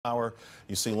Hour.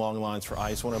 You see long lines for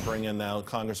ice. I want to bring in now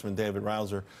Congressman David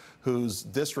Rouzer, whose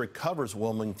district covers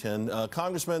Wilmington.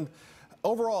 Congressman,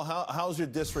 overall, how's your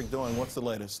district doing? What's the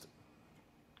latest?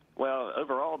 Well,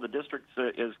 overall, the district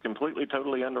is completely,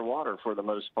 totally underwater for the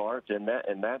most part, and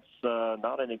that's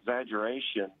not an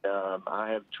exaggeration.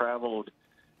 I have traveled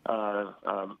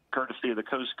courtesy of the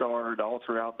Coast Guard all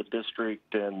throughout the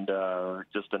district, and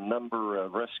just a number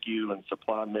of rescue and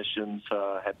supply missions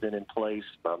have been in place,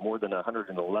 more than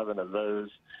 111 of those.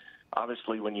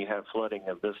 Obviously, when you have flooding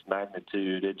of this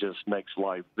magnitude, it just makes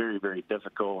life very, very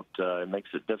difficult. It makes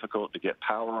it difficult to get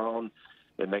power on.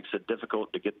 It makes it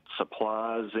difficult to get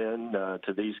supplies in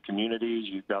to these communities.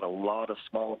 You've got a lot of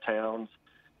small towns.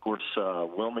 Of course,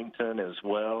 Wilmington as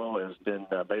well has been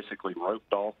basically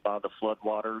roped off by the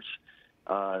floodwaters.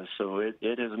 So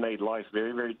it has made life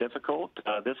very, very difficult.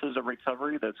 This is a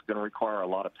recovery that's going to require a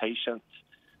lot of patience,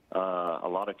 a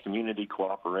lot of community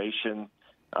cooperation.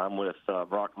 I'm with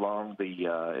Brock Long,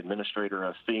 the administrator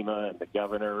of FEMA, and the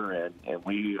governor, and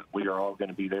we are all going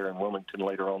to be there in Wilmington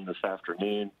later on this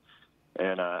afternoon.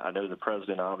 And I know the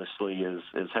president obviously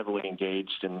is heavily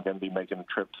engaged and going to be making a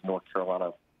trip to North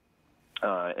Carolina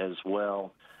as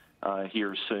well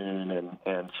here soon.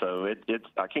 And so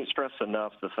I can't stress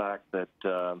enough the fact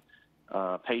that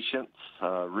patience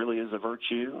really is a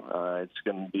virtue. It's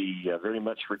going to be very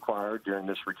much required during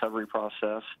this recovery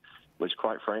process, which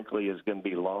quite frankly is going to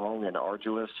be long and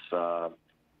arduous.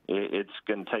 It's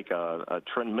going to take a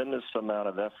tremendous amount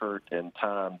of effort and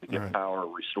time to get power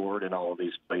restored in all of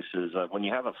these places. When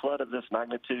you have a flood of this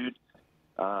magnitude,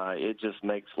 it just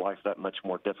makes life that much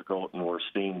more difficult, and we're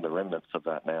seeing the remnants of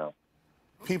that now.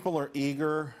 People are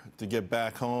eager to get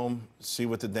back home, see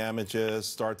what the damage is,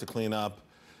 start to clean up.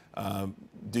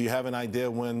 Do you have an idea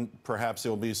when perhaps it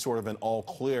will be sort of an all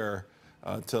clear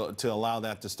to allow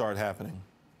that to start happening?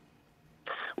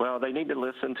 Well, they need to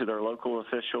listen to their local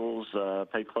officials,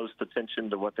 pay close attention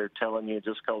to what they're telling you.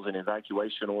 Just because an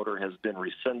evacuation order has been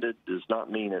rescinded does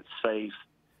not mean it's safe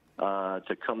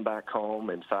to come back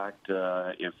home. In fact,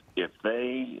 if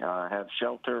they have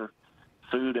shelter,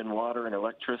 food and water and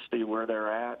electricity where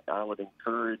they're at, I would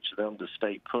encourage them to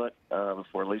stay put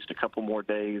for at least a couple more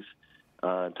days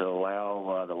to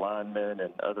allow the linemen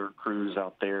and other crews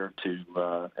out there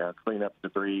to clean up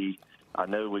debris. I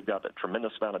know we've got a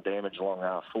tremendous amount of damage along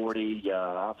I-40.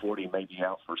 I-40 may be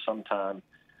out for some time.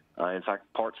 In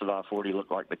fact, parts of I-40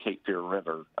 look like the Cape Fear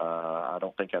River. I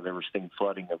don't think I've ever seen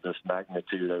flooding of this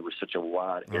magnitude over such a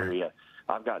wide area.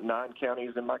 I've got 9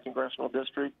 counties in my congressional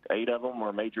district. 8 of them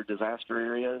are major disaster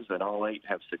areas, and all 8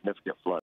 have significant flooding.